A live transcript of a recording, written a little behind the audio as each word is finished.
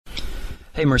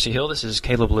Hey Mercy Hill, this is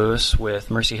Caleb Lewis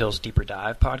with Mercy Hill's Deeper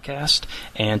Dive podcast,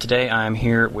 and today I'm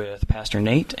here with Pastor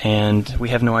Nate, and we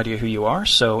have no idea who you are,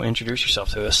 so introduce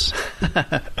yourself to us.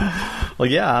 Well,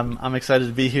 yeah, I'm excited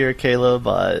to be here, Caleb,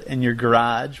 in your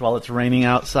garage while it's raining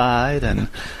outside, and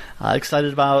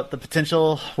excited about the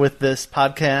potential with this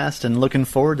podcast, and looking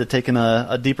forward to taking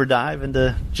a deeper dive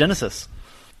into Genesis.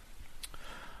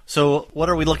 So, what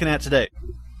are we looking at today?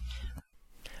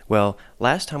 Well,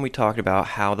 last time we talked about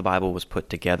how the Bible was put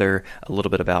together, a little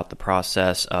bit about the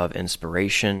process of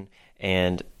inspiration,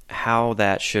 and how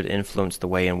that should influence the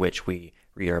way in which we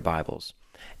read our Bibles.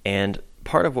 And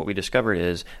part of what we discovered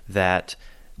is that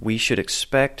we should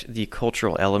expect the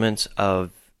cultural elements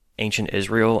of ancient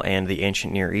Israel and the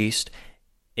ancient Near East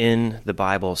in the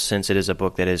Bible, since it is a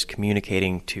book that is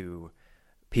communicating to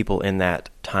people in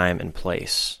that time and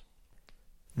place.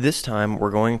 This time,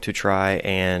 we're going to try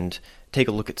and take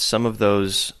a look at some of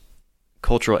those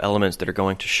cultural elements that are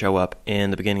going to show up in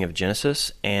the beginning of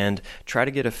Genesis and try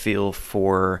to get a feel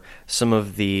for some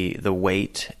of the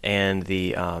weight and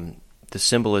the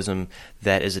symbolism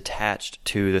that is attached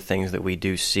to the things that we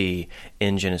do see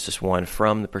in Genesis 1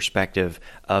 from the perspective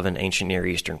of an ancient Near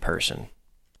Eastern person.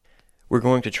 We're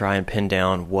going to try and pin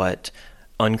down what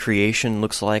uncreation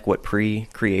looks like, what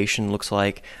pre-creation looks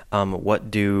like, what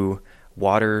do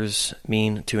waters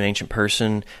mean to an ancient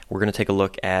person. We're going to take a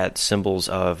look at symbols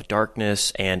of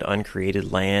darkness and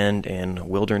uncreated land and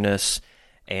wilderness,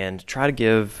 and try to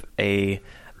give I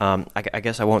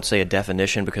guess I won't say a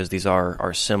definition, because these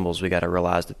are symbols. We got to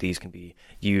realize that these can be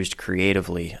used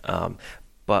creatively,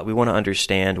 but we want to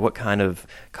understand what kind of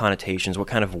connotations, what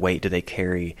kind of weight do they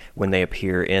carry when they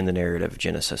appear in the narrative of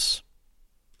Genesis.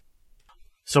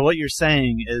 So what you're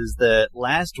saying is that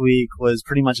last week was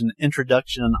pretty much an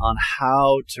introduction on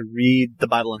how to read the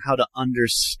Bible and how to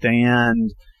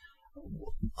understand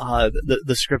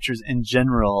the scriptures in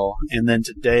general. And then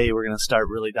today we're going to start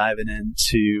really diving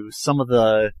into some of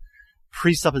the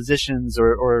presuppositions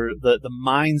or the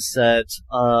mindset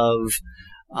of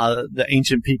the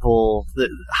ancient people,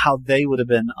 how they would have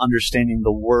been understanding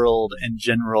the world in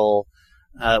general,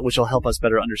 which will help us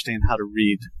better understand how to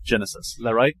read Genesis. Is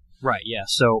that right? Right, yeah.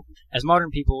 So, as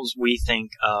modern peoples, we think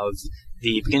of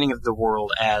the beginning of the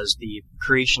world as the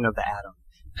creation of the atom,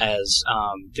 as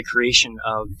the creation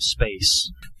of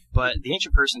space. But the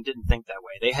ancient person didn't think that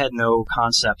way. They had no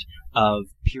concept of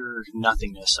pure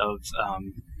nothingness, of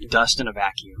dust in a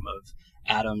vacuum, of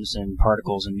atoms and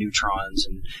particles and neutrons,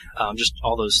 and just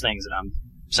all those things that I'm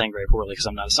saying very poorly because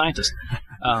I'm not a scientist.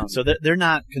 So they're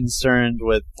not concerned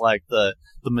with like the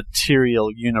material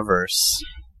universe.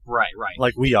 Right.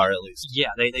 Like we are, at least. Yeah,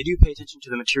 they do pay attention to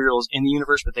the materials in the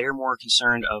universe, but they are more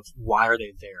concerned of why are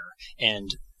they there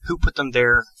and who put them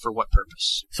there for what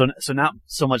purpose. So not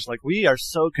so much like we are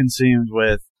so consumed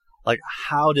with like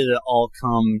how did it all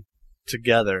come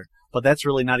together, but that's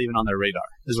really not even on their radar,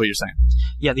 is what you're saying.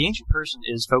 Yeah, the ancient person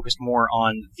is focused more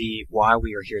on the why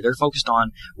we are here. They're focused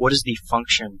on what is the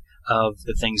function of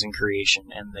the things in creation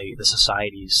and the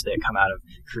societies that come out of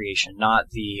creation, not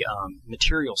the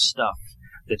material stuff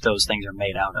that those things are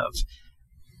made out of.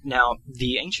 Now,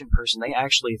 the ancient person, they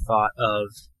actually thought of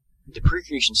the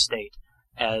pre-creation state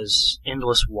as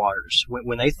endless waters.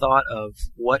 When they thought of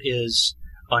what is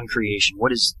uncreation,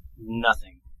 what is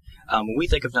nothing, when we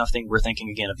think of nothing, we're thinking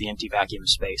again of the empty vacuum of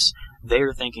space. They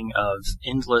are thinking of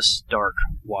endless dark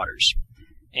waters.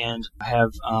 And I have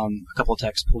a couple of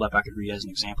texts pulled up I could read as an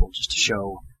example just to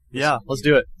show. Yeah, let's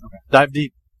do it. Okay. Dive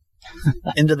deep.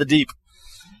 Into the deep.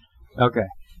 Okay.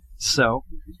 So,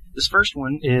 this first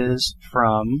one is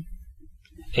from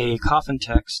a coffin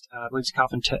text, I believe it's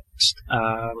coffin text,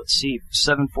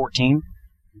 714,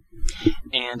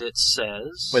 and it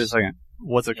says... Wait a second.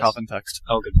 What's a coffin text?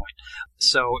 Oh, good point.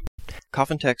 So,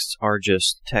 coffin texts are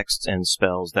just texts and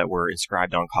spells that were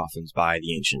inscribed on coffins by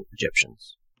the ancient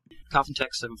Egyptians. Coffin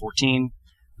text 714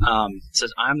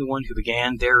 says, I am the one who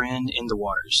began therein in the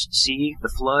waters. See,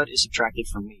 the flood is subtracted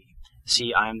from me.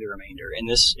 See, I am the remainder. And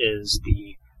this is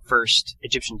the first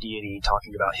Egyptian deity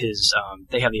talking about his,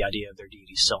 they have the idea of their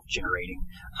deity self-generating,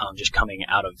 just coming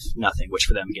out of nothing, which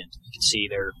for them, again, you can see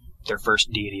their first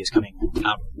deity is coming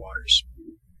out of the waters.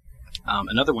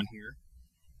 Another one here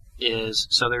is,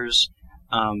 so there's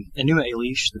Enuma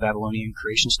Elish, the Babylonian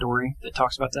creation story, that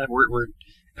talks about that.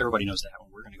 Everybody knows that one.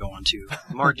 We're going to go on to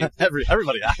Marduk.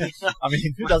 Everybody. I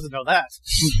mean, who doesn't know that?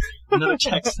 Another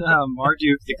text,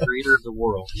 Marduk, the creator of the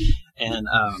world. And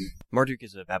Marduk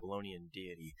is a Babylonian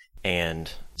deity.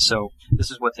 And so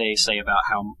this is what they say about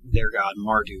how their god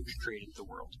Marduk created the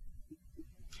world.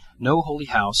 No holy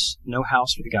house, no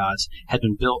house for the gods, had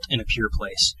been built in a pure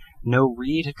place. No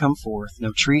reed had come forth,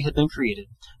 no tree had been created,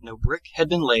 no brick had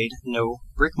been laid, no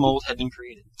brick mold had been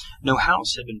created, no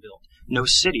house had been built, no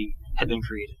city had been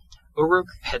created. Uruk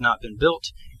had not been built,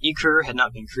 Ekur had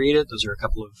not been created, those are a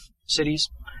couple of cities.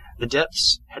 The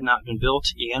depths had not been built,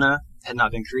 Iena had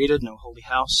not been created, no holy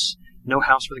house, no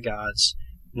house for the gods,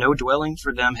 no dwelling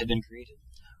for them had been created.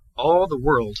 All the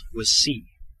world was sea.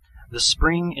 The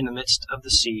spring in the midst of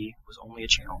the sea was only a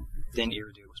channel. Then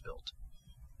Eridu was built.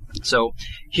 So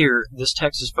here, this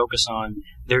text is focused on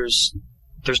there's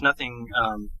nothing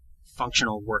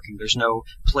functional working. There's no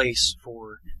place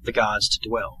for the gods to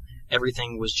dwell.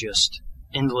 Everything was just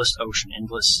endless ocean,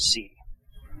 endless sea.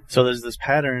 So there's this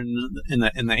pattern in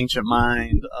the ancient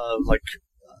mind of like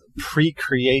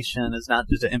pre-creation is not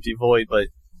just an empty void, but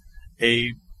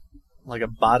a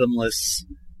bottomless,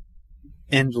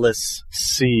 endless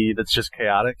sea that's just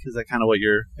chaotic. Is that kind of what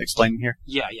you're explaining here?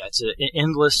 Yeah, it's an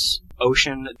endless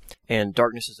ocean. And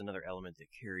darkness is another element that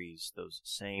carries those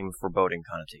same foreboding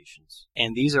connotations.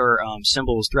 And these are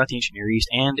symbols throughout the ancient Near East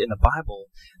and in the Bible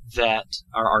that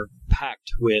are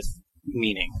packed with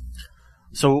meaning.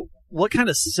 So what kind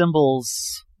of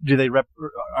symbols do they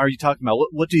are you talking about?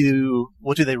 What do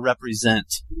they represent?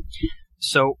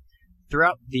 So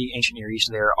throughout the ancient Near East,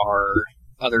 there are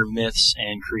other myths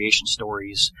and creation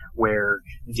stories where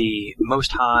the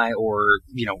Most High, or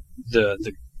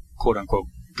the quote unquote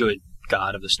good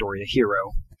god of the story, the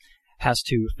hero, has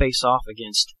to face off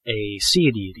against a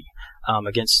sea deity,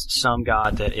 against some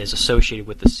god that is associated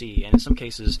with the sea, and in some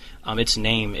cases, its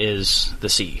name is the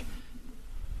sea.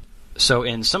 So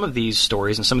in some of these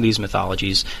stories and some of these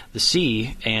mythologies, the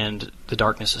sea and the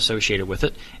darkness associated with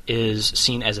it is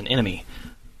seen as an enemy.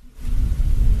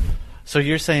 So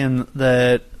you're saying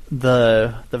that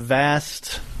the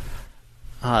vast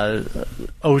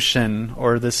ocean,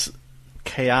 or this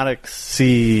chaotic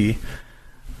sea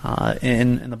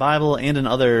in the Bible and in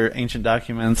other ancient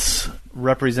documents,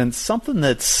 represents something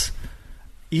that's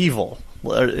evil.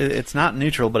 It's not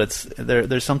neutral, but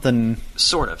there's something...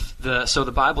 Sort of. So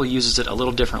the Bible uses it a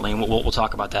little differently, and we'll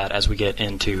talk about that as we get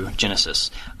into Genesis.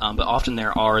 But often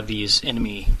there are these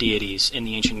enemy deities in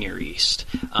the ancient Near East.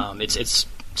 It's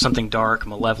something dark,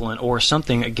 malevolent, or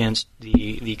something against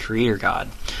the creator god.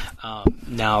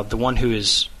 Now, the one who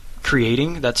is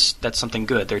creating, that's something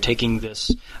good. They're taking this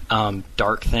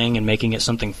dark thing and making it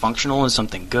something functional and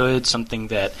something good, something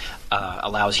that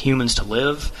allows humans to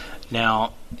live.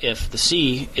 Now, if the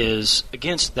sea is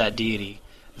against that deity,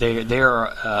 they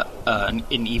are an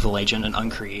evil agent, an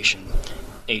uncreation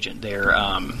agent. They're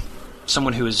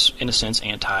someone who is, in a sense,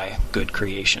 anti-good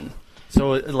creation.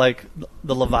 So, like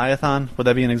the Leviathan, would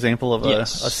that be an example of a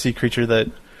sea creature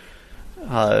that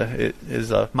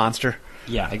is a monster?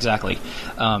 Yeah, exactly.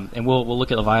 And we'll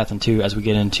look at Leviathan too as we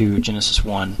get into Genesis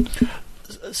 1.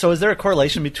 So is there a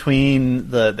correlation between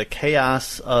the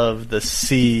chaos of the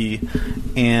sea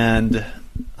and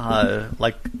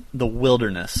like the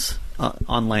wilderness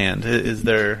on land?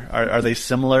 Are they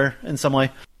similar in some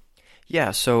way?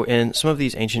 Yeah, so in some of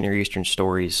these ancient Near Eastern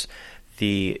stories,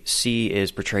 the sea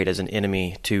is portrayed as an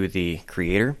enemy to the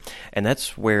creator, and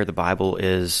that's where the Bible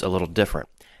is a little different.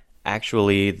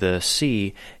 Actually, the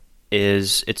sea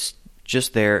it's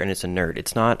just there and it's inert.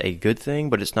 It's not a good thing,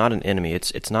 but it's not an enemy.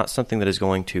 It's not something that is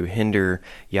going to hinder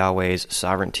Yahweh's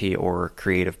sovereignty or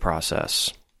creative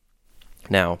process.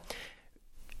 Now,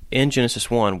 in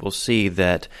Genesis 1, we'll see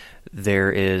that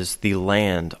there is the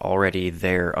land already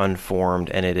there, unformed,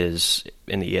 and it is,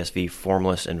 in the ESV,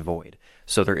 formless and void.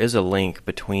 So there is a link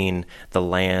between the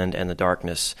land and the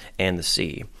darkness and the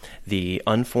sea. The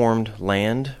unformed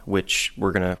land, which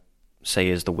we're going to say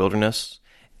is the wilderness,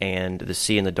 and the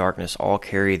sea and the darkness all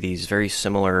carry these very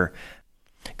similar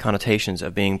connotations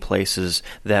of being places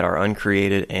that are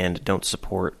uncreated and don't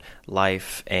support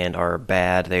life and are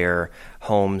bad. They are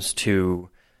homes to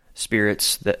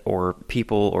spirits or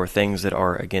people or things that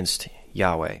are against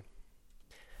Yahweh.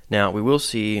 Now, we will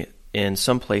see in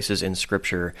some places in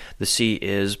Scripture the sea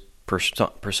is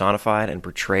personified and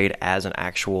portrayed as an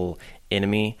actual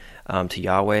enemy to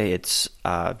Yahweh. It's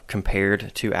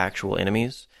compared to actual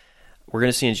enemies. We're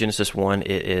going to see in Genesis 1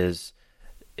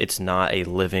 it's not a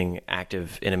living,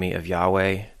 active enemy of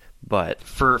Yahweh, but...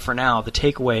 For now, the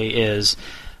takeaway is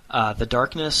the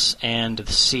darkness and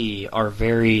the sea are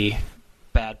very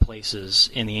bad places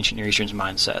in the ancient Near Easterners'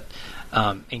 mindset,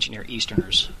 ancient Near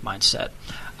Easterners' mindset.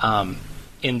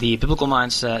 In the biblical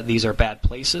mindset, these are bad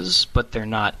places, but they're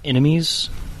not enemies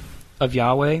of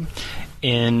Yahweh.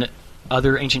 In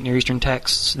other ancient Near Eastern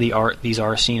texts, these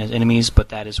are seen as enemies, but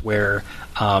that is where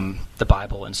the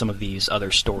Bible and some of these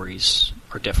other stories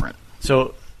are different.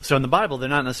 So in the Bible, they're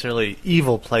not necessarily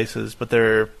evil places, but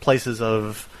they're places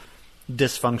of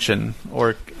dysfunction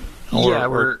or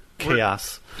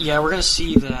chaos. We're going to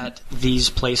see that these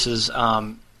places,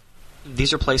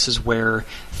 these are places where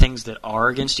things that are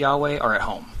against Yahweh are at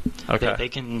home. Okay. They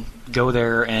can go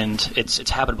there, and it's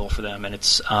habitable for them, and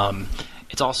it's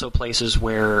also places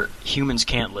where humans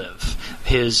can't live.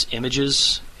 His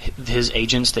images, his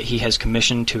agents that he has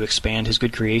commissioned to expand his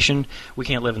good creation, we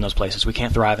can't live in those places. We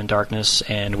can't thrive in darkness,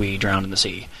 and we drown in the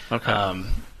sea. Okay.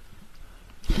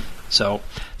 So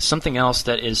something else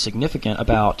that is significant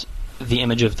about the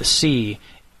image of the sea,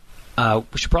 we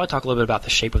should probably talk a little bit about the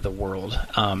shape of the world.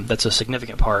 That's a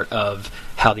significant part of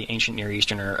how the ancient Near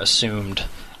Easterner assumed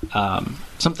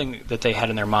something that they had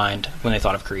in their mind when they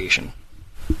thought of creation.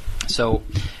 So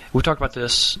we've talked about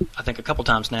this, I think, a couple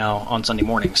times now on Sunday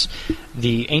mornings.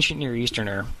 The ancient Near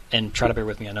Easterner, and try to bear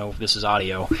with me, I know this is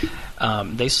audio,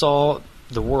 they saw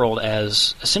the world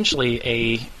as essentially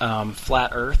a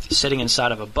flat earth sitting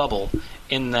inside of a bubble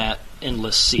in that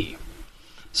endless sea.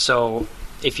 So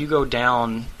if you go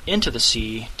down into the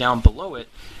sea, down below it,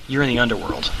 you're in the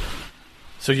underworld.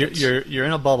 So you're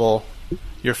in a bubble,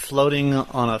 you're floating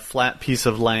on a flat piece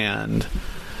of land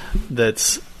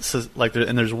that's like,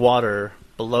 and there's water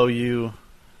below you,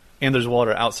 and there's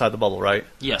water outside the bubble, right?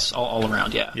 Yes, all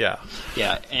around, yeah.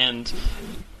 Yeah. And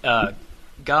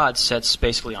God sits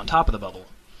basically on top of the bubble.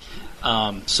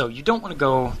 So you don't want to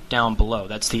go down below.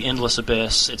 That's the endless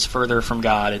abyss. It's further from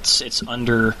God. It's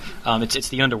under. It's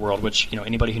the underworld, which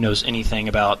anybody who knows anything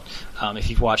about, if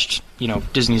you've watched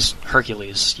Disney's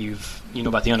Hercules, you know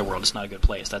about the underworld. It's not a good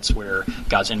place. That's where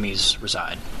God's enemies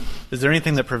reside. Is there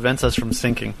anything that prevents us from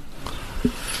sinking?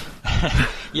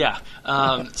 Yeah.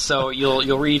 So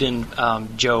you'll read in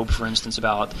Job, for instance,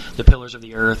 about the pillars of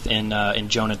the earth. In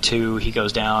Jonah 2, he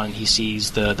goes down and he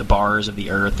sees the bars of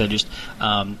the earth.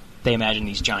 They imagine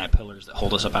these giant pillars that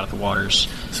hold us up out of the waters.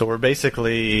 So we're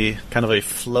basically kind of a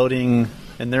floating,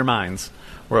 in their minds,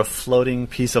 we're a floating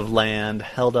piece of land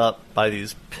held up by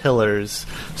these pillars,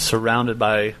 surrounded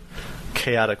by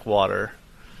chaotic water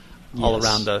all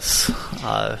around us.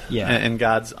 And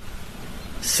God's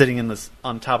sitting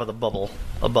on top of the bubble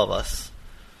above us.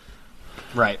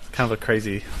 Right. Kind of a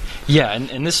crazy... Yeah,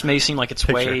 and this may seem like it's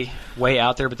picture. way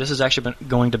out there, but this is actually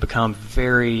going to become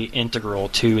very integral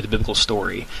to the biblical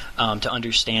story, to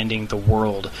understanding the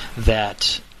world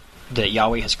that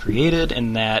Yahweh has created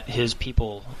and that his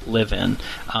people live in.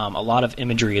 A lot of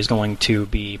imagery is going to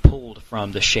be pulled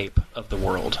from the shape of the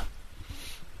world.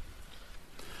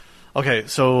 Okay,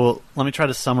 so let me try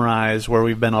to summarize where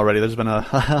we've been already. There's been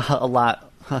a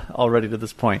lot already to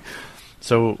this point.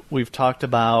 So we've talked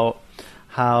about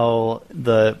how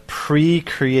the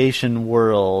pre-creation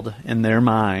world in their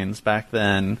minds back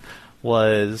then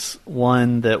was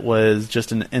one that was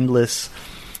just an endless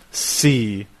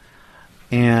sea,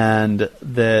 and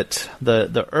that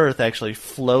the earth actually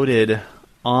floated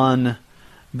on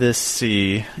this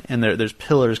sea, and there's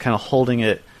pillars kind of holding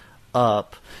it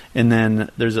up, and then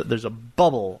there's a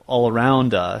bubble all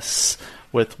around us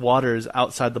with waters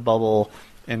outside the bubble,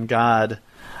 and God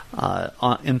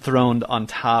enthroned on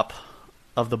top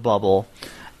of the bubble.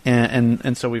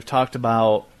 And so we've talked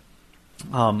about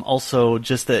also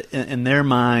just that in their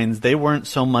minds they weren't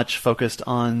so much focused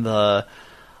on the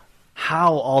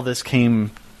how all this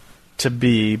came to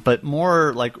be, but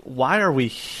more like, why are we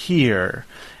here?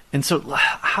 And so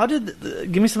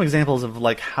give me some examples of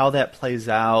like how that plays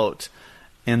out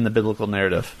in the biblical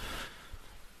narrative.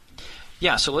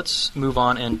 Yeah, so let's move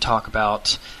on and talk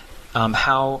about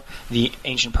how the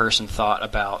ancient person thought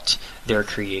about their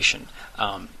creation.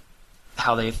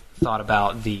 How they thought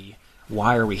about the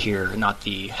why are we here, not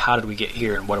the how did we get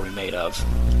here and what are we made of.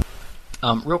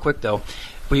 Real quick though,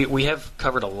 we have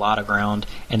covered a lot of ground,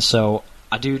 and so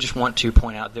I do just want to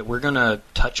point out that we're going to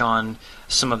touch on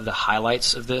some of the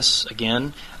highlights of this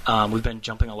again. We've been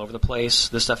jumping all over the place.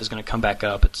 This stuff is going to come back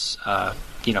up. It's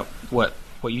what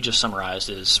you just summarized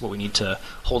is what we need to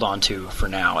hold on to for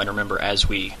now and remember as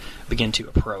we begin to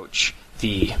approach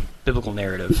the biblical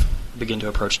narrative, begin to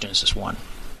approach Genesis 1.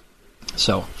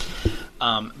 So,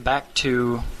 back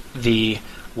to the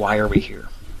why are we here.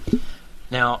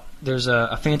 Now, there's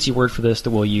a fancy word for this that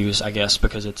we'll use, I guess,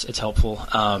 because it's helpful.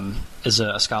 Is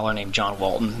a scholar named John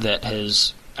Walton that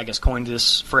has, I guess, coined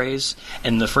this phrase,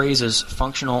 and the phrase is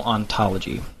functional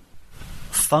ontology.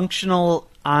 Functional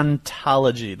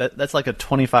ontology. That's like a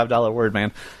 $25 word,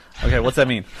 man. Okay, what's that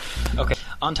mean? Okay,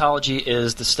 ontology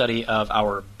is the study of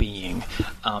our being.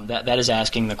 That is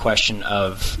asking the question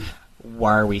of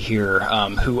why are we here?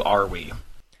 Who are we?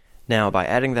 Now, by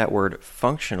adding that word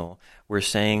functional, we're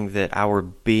saying that our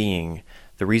being,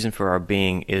 the reason for our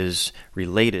being is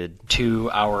related to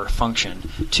our function,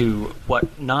 to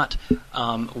not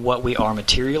what we are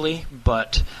materially,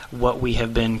 but what we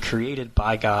have been created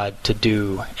by God to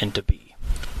do and to be.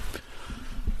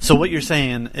 So what you're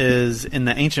saying is, in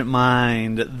the ancient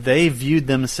mind, they viewed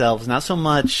themselves not so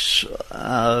much,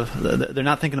 they're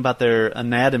not thinking about their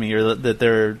anatomy, or that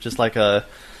they're just like a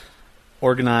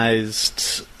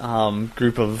organized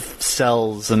group of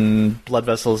cells and blood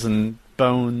vessels and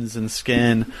bones and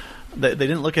skin. They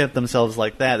didn't look at themselves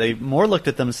like that. They more looked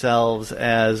at themselves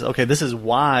as, okay, this is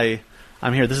why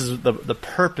I'm here. This is the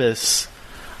purpose.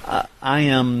 I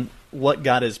am what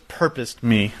God has purposed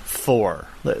me for.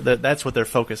 That's what they're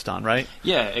focused on, right?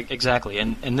 Yeah, exactly.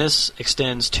 And this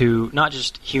extends to not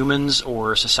just humans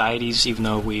or societies, even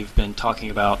though we've been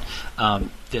talking about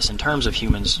this in terms of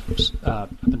humans up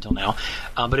until now,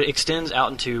 but it extends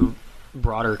out into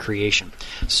broader creation.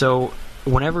 So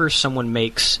whenever someone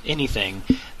makes anything,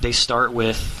 they start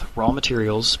with raw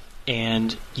materials,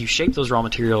 and you shape those raw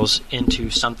materials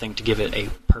into something to give it a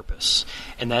purpose.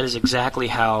 And that is exactly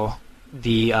how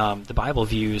the Bible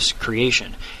views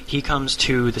creation. He comes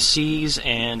to the seas,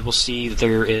 and we'll see that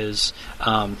there is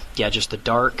just the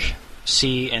dark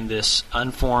sea and this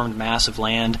unformed mass of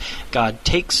land. God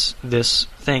takes this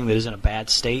thing that is in a bad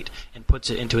state and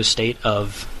puts it into a state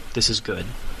of, this is good,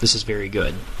 this is very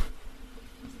good.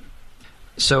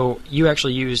 So you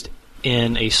actually used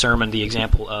in a sermon the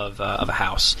example of a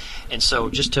house, and so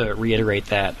just to reiterate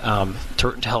that,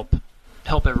 to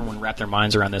help everyone wrap their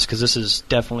minds around this, because this is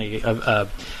definitely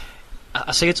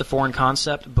I say it's a foreign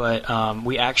concept, but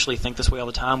we actually think this way all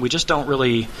the time. We just don't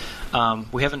really,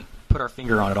 we haven't put our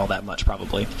finger on it all that much,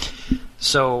 probably.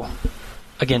 So,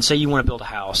 again, say you want to build a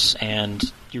house, and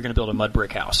you're going to build a mud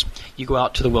brick house. You go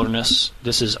out to the wilderness.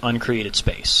 This is uncreated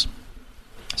space.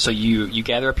 So you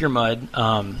gather up your mud.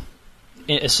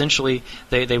 Essentially,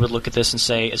 they would look at this and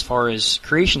say, as far as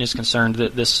creation is concerned,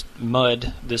 that this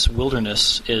mud, this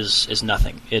wilderness, is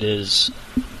nothing. It is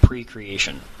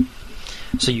pre-creation.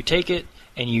 So you take it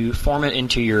and you form it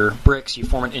into your bricks, you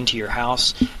form it into your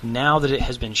house. Now that it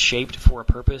has been shaped for a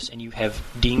purpose and you have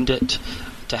deemed it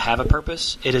to have a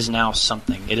purpose, it is now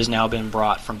something. It has now been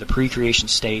brought from the pre-creation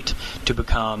state to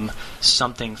become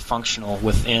something functional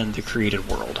within the created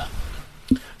world.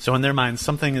 So in their minds,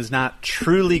 something is not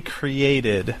truly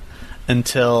created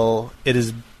until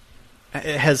it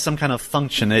has some kind of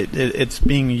function. It's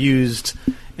being used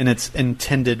in its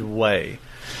intended way.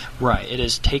 Right. It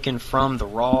is taken from the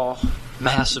raw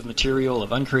mass of material,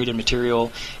 of uncreated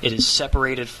material. It is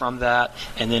separated from that,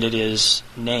 and then it is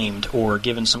named or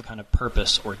given some kind of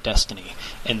purpose or destiny.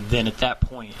 And then at that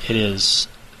point, it is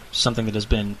something that has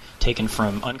been taken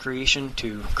from uncreation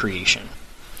to creation.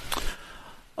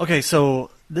 Okay, so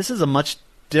this is a much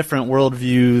different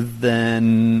worldview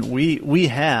than we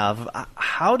have.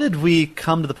 How did we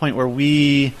come to the point where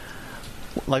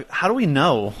how do we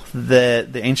know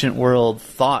that the ancient world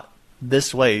thought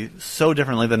this way so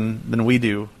differently than we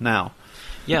do now?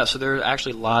 Yeah, so there are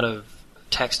actually a lot of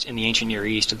texts in the ancient Near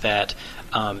East that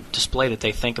display that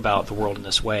they think about the world in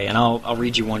this way. And I'll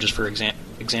read you one just for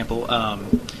example.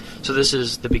 So this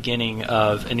is the beginning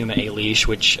of Enuma Elish,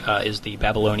 which is the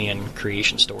Babylonian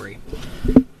creation story.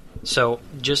 So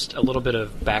just a little bit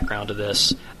of background to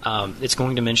this. It's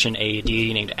going to mention a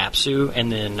deity named Apsu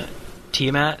and then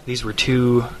Tiamat. These were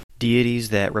two deities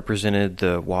that represented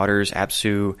the waters.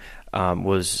 Apsu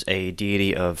was a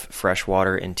deity of fresh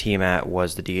water, and Tiamat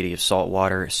was the deity of salt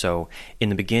water. So in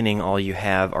the beginning, all you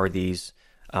have are these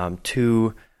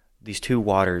two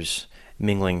waters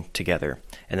mingling together,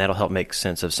 and that'll help make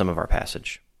sense of some of our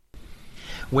passage.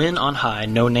 When on high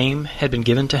no name had been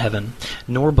given to heaven,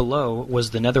 nor below was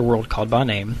the netherworld called by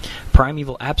name,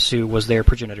 primeval Apsu was their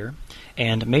progenitor,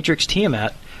 and matrix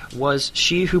Tiamat was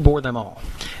she who bore them all.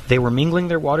 They were mingling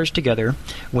their waters together,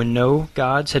 when no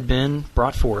gods had been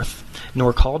brought forth,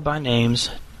 nor called by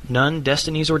names, none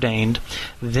destinies ordained,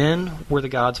 then were the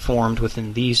gods formed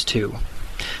within these two.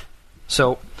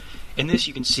 So, in this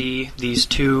you can see these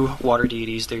two water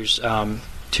deities. There's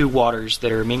two waters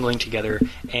that are mingling together,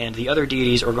 and the other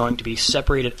deities are going to be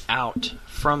separated out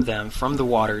from them, from the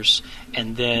waters,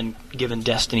 and then given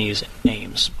destinies and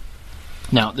names.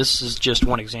 Now, this is just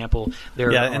one example.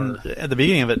 And at the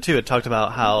beginning of it, too, it talked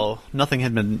about how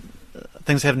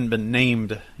things haven't been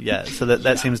named yet. So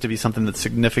that seems to be something that's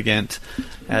significant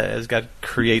as God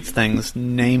creates things,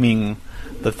 naming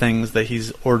the things that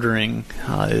He's ordering.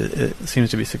 It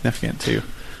seems to be significant, too.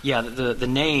 Yeah, the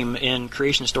name in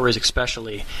creation stories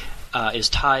especially is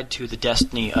tied to the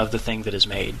destiny of the thing that is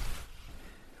made.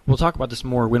 We'll talk about this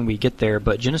more when we get there,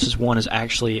 but Genesis 1 is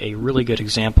actually a really good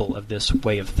example of this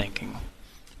way of thinking.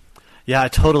 Yeah, I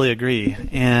totally agree.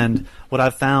 And what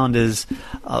I've found is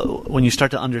when you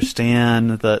start to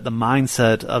understand the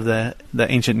mindset of the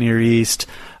ancient Near East,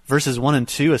 verses 1 and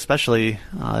 2, especially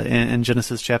in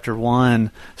Genesis chapter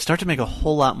 1, start to make a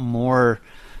whole lot more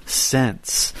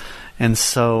sense. And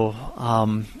so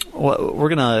we're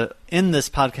going to end this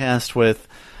podcast with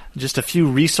just a few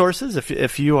resources.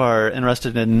 If you are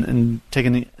interested in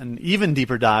taking an even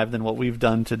deeper dive than what we've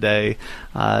done today,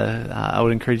 I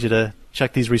would encourage you to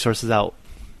check these resources out.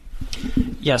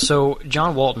 Yeah, so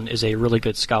John Walton is a really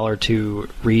good scholar to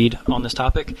read on this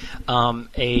topic.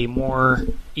 A more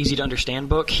easy-to-understand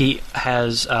book, he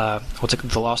has,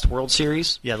 the Lost World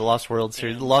series? Yeah, the Lost World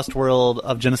series. The Lost World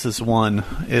of Genesis 1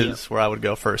 is where I would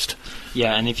go first.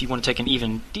 Yeah, and if you want to take an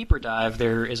even deeper dive,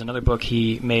 there is another book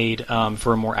he made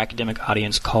for a more academic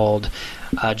audience called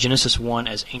Genesis 1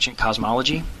 as Ancient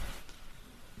Cosmology.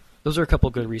 Those are a couple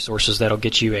good resources that'll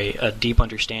get you a deep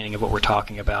understanding of what we're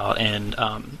talking about, and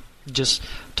just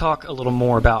talk a little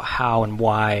more about how and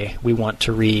why we want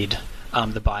to read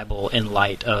the Bible in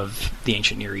light of the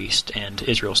ancient Near East and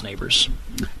Israel's neighbors.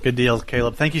 Good deal,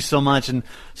 Caleb. Thank you so much. And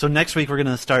so next week we're going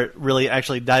to start really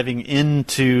actually diving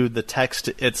into the text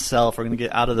itself. We're going to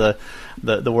get out of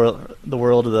the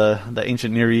world of the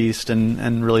ancient Near East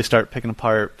and really start picking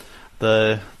apart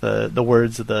the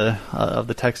words of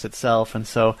the text itself. And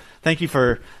so thank you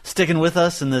for sticking with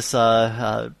us in this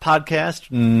podcast,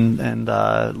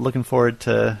 and looking forward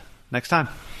to next time.